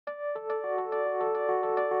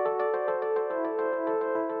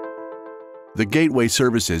The gateway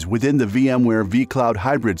services within the VMware vCloud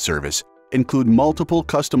hybrid service include multiple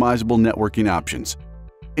customizable networking options.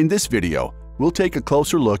 In this video, we'll take a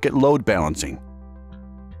closer look at load balancing.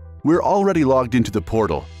 We're already logged into the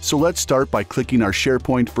portal, so let's start by clicking our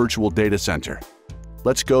SharePoint Virtual Data Center.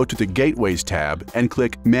 Let's go to the Gateways tab and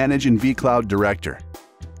click Manage in vCloud Director.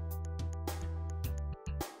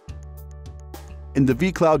 In the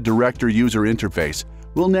vCloud Director user interface,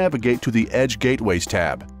 we'll navigate to the Edge Gateways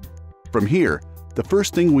tab. From here, the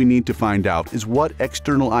first thing we need to find out is what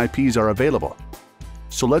external IPs are available.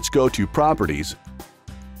 So let's go to Properties,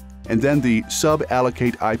 and then the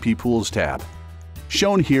Sub-Allocate IP Pools tab.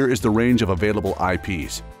 Shown here is the range of available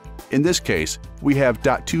IPs. In this case, we have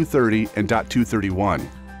 .230 and .231.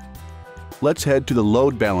 Let's head to the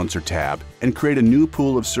Load Balancer tab and create a new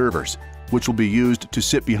pool of servers, which will be used to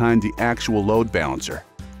sit behind the actual load balancer.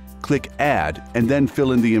 Click Add and then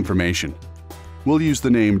fill in the information. We'll use the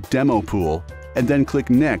name Demo Pool and then click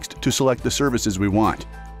Next to select the services we want.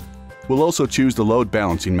 We'll also choose the load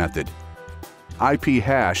balancing method. IP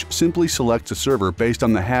hash simply selects a server based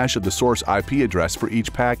on the hash of the source IP address for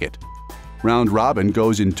each packet. Round robin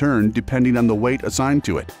goes in turn depending on the weight assigned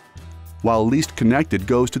to it, while least connected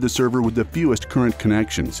goes to the server with the fewest current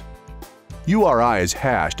connections. URI is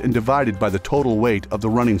hashed and divided by the total weight of the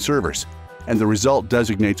running servers, and the result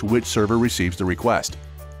designates which server receives the request.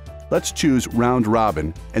 Let's choose Round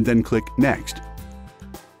Robin and then click Next.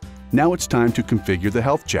 Now it's time to configure the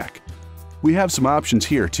health check. We have some options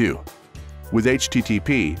here too. With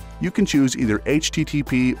HTTP, you can choose either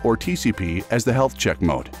HTTP or TCP as the health check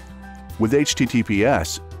mode. With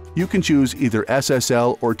HTTPS, you can choose either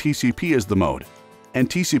SSL or TCP as the mode, and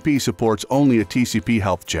TCP supports only a TCP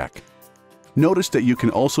health check. Notice that you can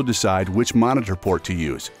also decide which monitor port to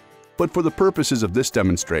use, but for the purposes of this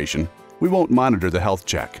demonstration, we won't monitor the health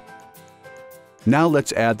check. Now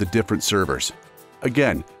let's add the different servers.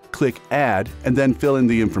 Again, click Add and then fill in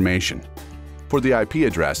the information. For the IP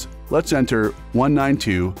address, let's enter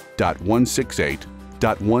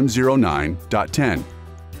 192.168.109.10.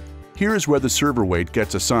 Here is where the server weight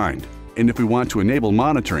gets assigned, and if we want to enable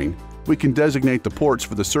monitoring, we can designate the ports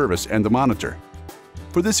for the service and the monitor.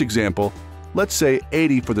 For this example, let's say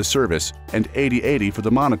 80 for the service and 8080 for the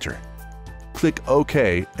monitor. Click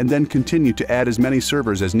OK and then continue to add as many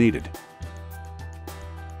servers as needed.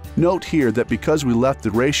 Note here that because we left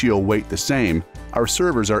the ratio weight the same, our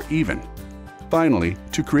servers are even. Finally,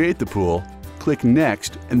 to create the pool, click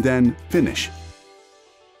Next and then Finish.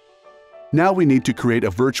 Now we need to create a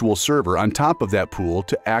virtual server on top of that pool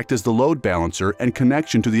to act as the load balancer and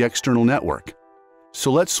connection to the external network.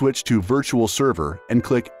 So let's switch to Virtual Server and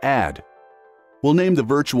click Add. We'll name the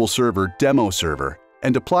virtual server Demo Server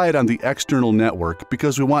and apply it on the external network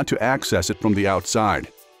because we want to access it from the outside.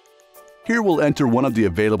 Here we'll enter one of the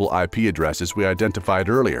available IP addresses we identified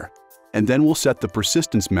earlier, and then we'll set the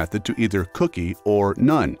persistence method to either cookie or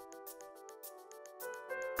none.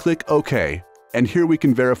 Click OK, and here we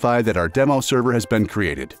can verify that our demo server has been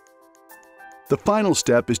created. The final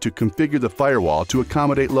step is to configure the firewall to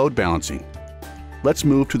accommodate load balancing. Let's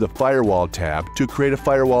move to the Firewall tab to create a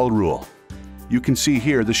firewall rule. You can see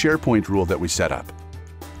here the SharePoint rule that we set up.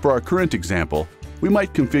 For our current example, we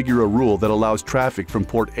might configure a rule that allows traffic from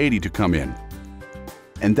port 80 to come in.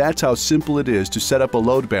 And that's how simple it is to set up a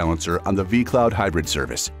load balancer on the vCloud hybrid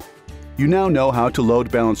service. You now know how to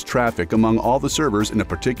load balance traffic among all the servers in a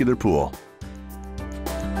particular pool.